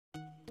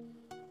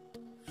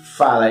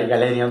Fala aí,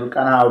 galerinha do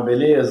canal,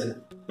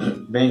 beleza?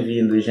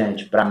 Bem-vindo,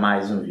 gente, para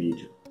mais um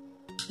vídeo.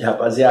 E,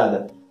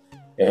 rapaziada,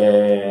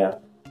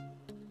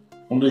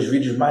 um dos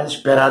vídeos mais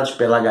esperados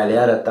pela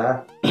galera,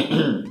 tá?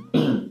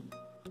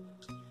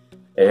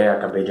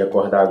 Acabei de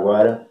acordar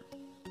agora.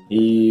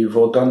 E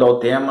voltando ao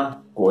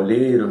tema,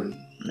 coleiro,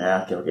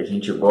 né? Que é o que a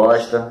gente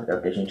gosta, é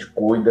o que a gente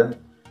cuida.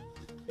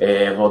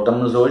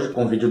 Voltamos hoje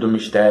com o vídeo do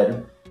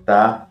mistério,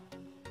 tá?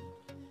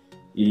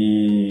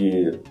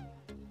 E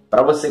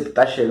para você que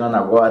tá chegando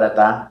agora,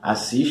 tá?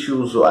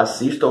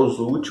 Assista os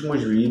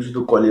últimos vídeos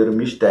do Coleiro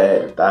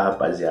Mistério, tá,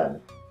 rapaziada?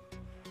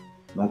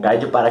 Não cai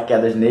de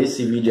paraquedas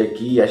nesse vídeo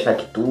aqui e achar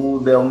que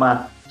tudo é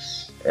uma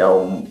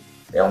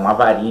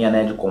varinha,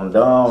 né, de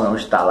condão, é um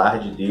estalar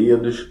de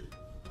dedos.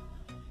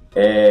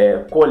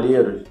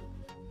 Coleiro,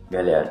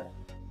 galera.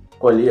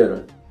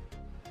 Coleiro,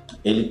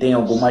 ele tem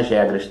algumas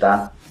regras,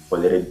 tá?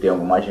 Coleiro, ele tem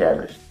algumas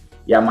regras.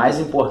 E a mais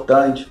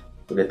importante,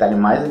 o detalhe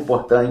mais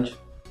importante,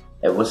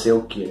 é você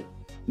o quê?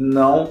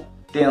 Não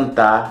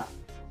tentar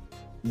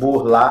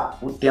burlar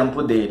o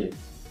tempo dele,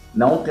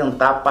 não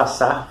tentar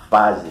passar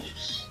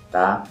fases,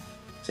 tá?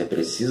 Você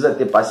precisa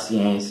ter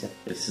paciência,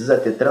 precisa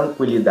ter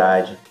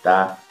tranquilidade,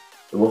 tá?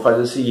 Eu vou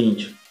fazer o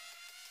seguinte,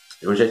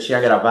 eu já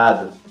tinha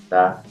gravado,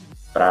 tá?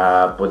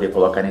 Para poder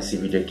colocar nesse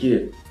vídeo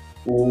aqui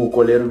o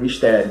Coleiro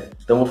Mistério.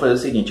 Então eu vou fazer o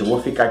seguinte, eu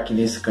vou ficar aqui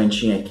nesse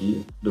cantinho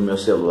aqui do meu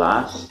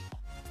celular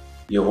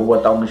e eu vou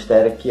botar o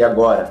mistério aqui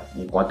agora,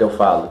 enquanto eu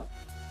falo.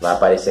 Vai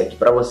aparecer aqui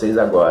para vocês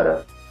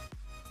agora.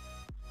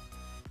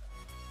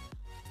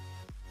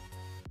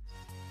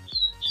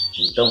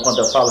 Então, quando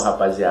eu falo,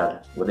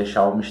 rapaziada, vou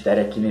deixar o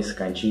mistério aqui nesse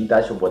cantinho, tá?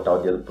 Deixa eu botar o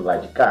dedo pro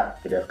lado de cá,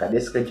 que ele vai ficar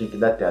desse cantinho aqui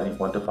da tela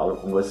enquanto eu falo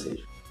com vocês.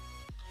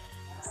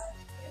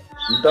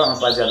 Então,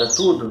 rapaziada,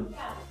 tudo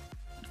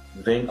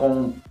vem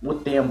com o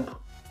tempo,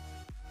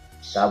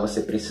 tá?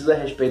 Você precisa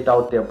respeitar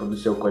o tempo do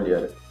seu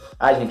coleiro.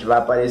 Gente, vai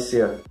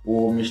aparecer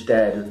o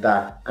mistério,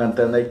 tá?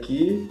 Cantando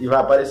aqui e vai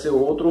aparecer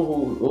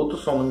outro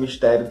som do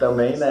mistério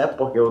também, né?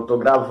 Porque eu tô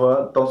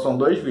gravando, então são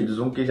dois vídeos,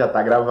 um que já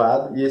tá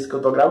gravado e esse que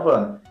eu tô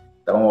gravando.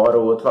 Então, uma hora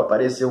ou outra vai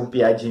aparecer um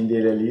piadinho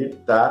dele ali,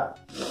 tá?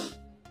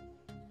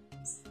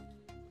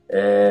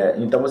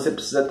 Então você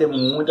precisa ter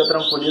muita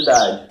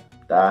tranquilidade,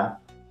 tá?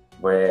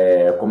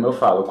 Como eu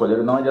falo, o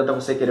coleiro não adianta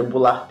você querer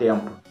pular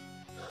tempo.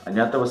 Não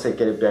adianta você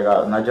querer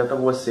pegar, não adianta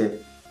você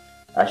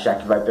achar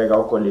que vai pegar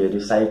o coleiro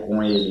e sair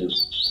com ele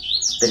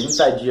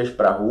 30 dias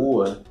pra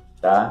rua,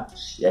 tá?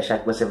 E achar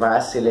que você vai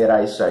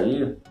acelerar isso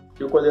aí,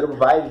 que o coleiro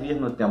vai vir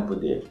no tempo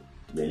dele,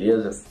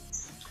 beleza?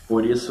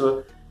 Por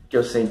isso que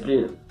eu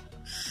sempre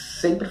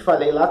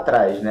falei lá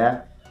atrás,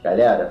 né?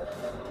 Galera,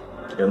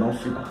 eu não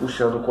fico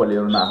puxando o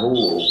coleiro na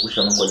rua ou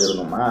puxando o coleiro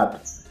no mato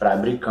para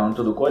abrir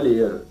canto do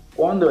coleiro.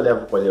 Quando eu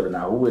levo o coleiro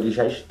na rua, ele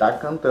já está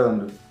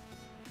cantando.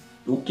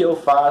 O que eu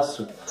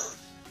faço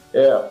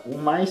é o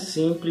mais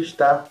simples,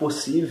 tá,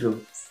 possível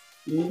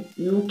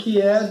e o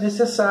que é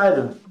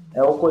necessário.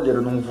 É o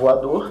coleiro num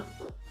voador,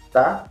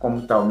 tá?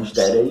 Como tá o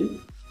mistério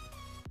aí.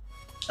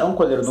 É um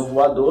coleiro no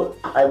voador.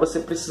 Aí você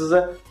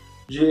precisa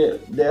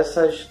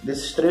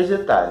desses três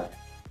detalhes.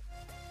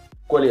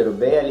 Coleiro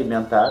bem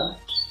alimentado,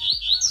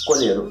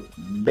 coleiro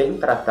bem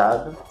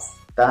tratado,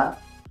 tá?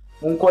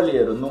 Um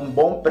coleiro num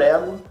bom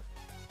prego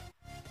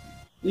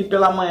e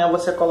pela manhã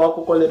você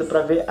coloca o coleiro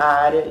para ver a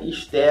área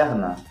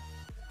externa,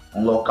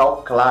 um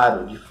local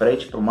claro, de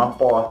frente para uma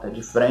porta,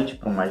 de frente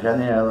para uma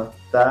janela,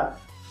 tá?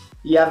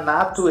 E a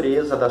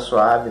natureza da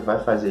sua ave vai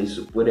fazer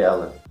isso por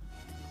ela.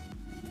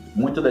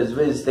 Muitas das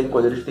vezes tem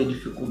coleiros que têm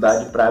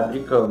dificuldade para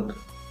abrir canto.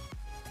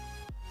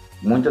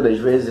 Muitas das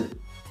vezes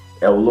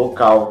é o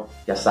local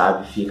que essa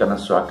ave fica na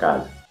sua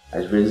casa.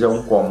 Às vezes é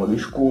um cômodo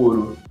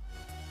escuro,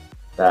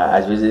 tá?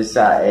 Às vezes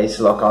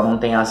esse local não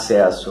tem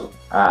acesso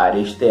à área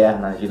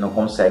externa e não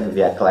consegue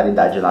ver a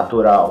claridade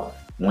natural.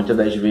 Muitas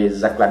das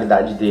vezes a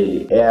claridade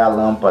dele é a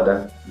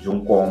lâmpada de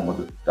um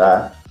cômodo,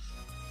 tá?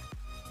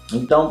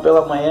 Então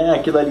pela manhã é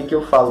aquilo ali que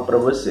eu falo para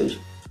vocês.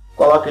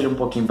 Coloca ele um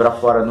pouquinho para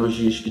fora nos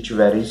dias que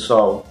tiverem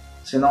sol.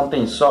 Se não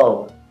tem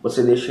sol,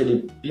 você deixa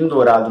ele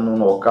pendurado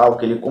num local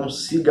que ele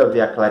consiga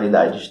ver a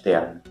claridade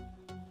externa.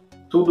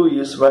 Tudo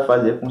isso vai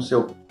fazer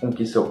com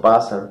que seu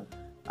pássaro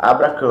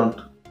abra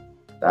canto,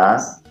 tá?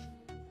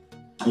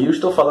 E eu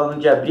estou falando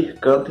de abrir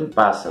canto em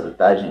pássaro,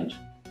 tá, gente?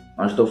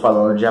 Não estou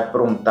falando de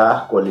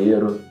aprontar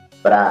coleiro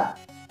para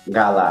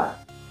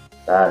galar,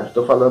 tá? Eu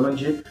estou falando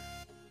de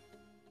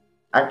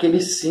aquele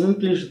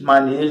simples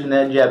manejo,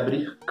 né, de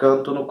abrir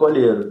canto no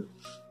coleiro.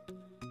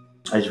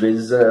 Às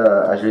vezes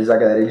a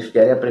galera, eles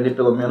querem aprender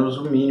pelo menos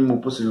o mínimo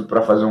possível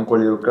para fazer um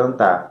coleiro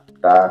cantar,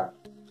 tá?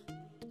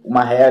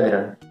 Uma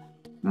regra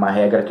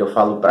que eu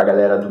falo pra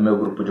galera do meu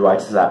grupo de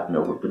WhatsApp,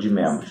 meu grupo de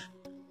membros.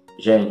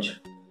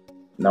 Gente,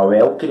 não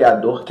é o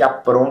criador que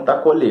apronta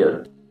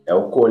coleiro, é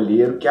o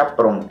coleiro que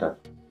apronta.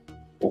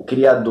 O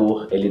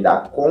criador, ele dá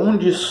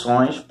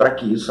condições para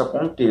que isso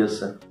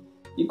aconteça.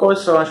 E quais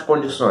são as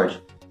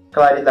condições?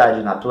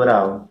 Claridade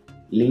natural,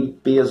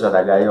 limpeza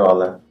da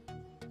gaiola,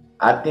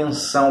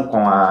 atenção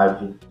com a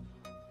ave,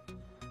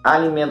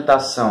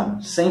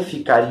 alimentação sem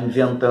ficar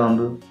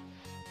inventando,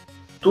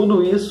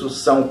 Tudo isso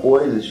são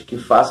coisas que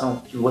façam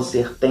que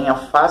você tenha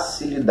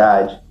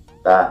facilidade,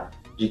 tá?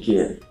 De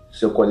que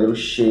seu coleiro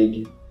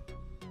chegue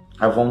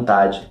à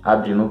vontade,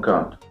 abrir no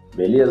canto,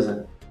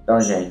 beleza? Então,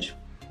 gente,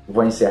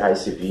 vou encerrar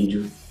esse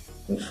vídeo.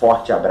 Um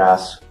forte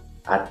abraço,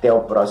 até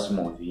o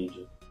próximo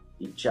vídeo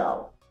e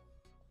tchau!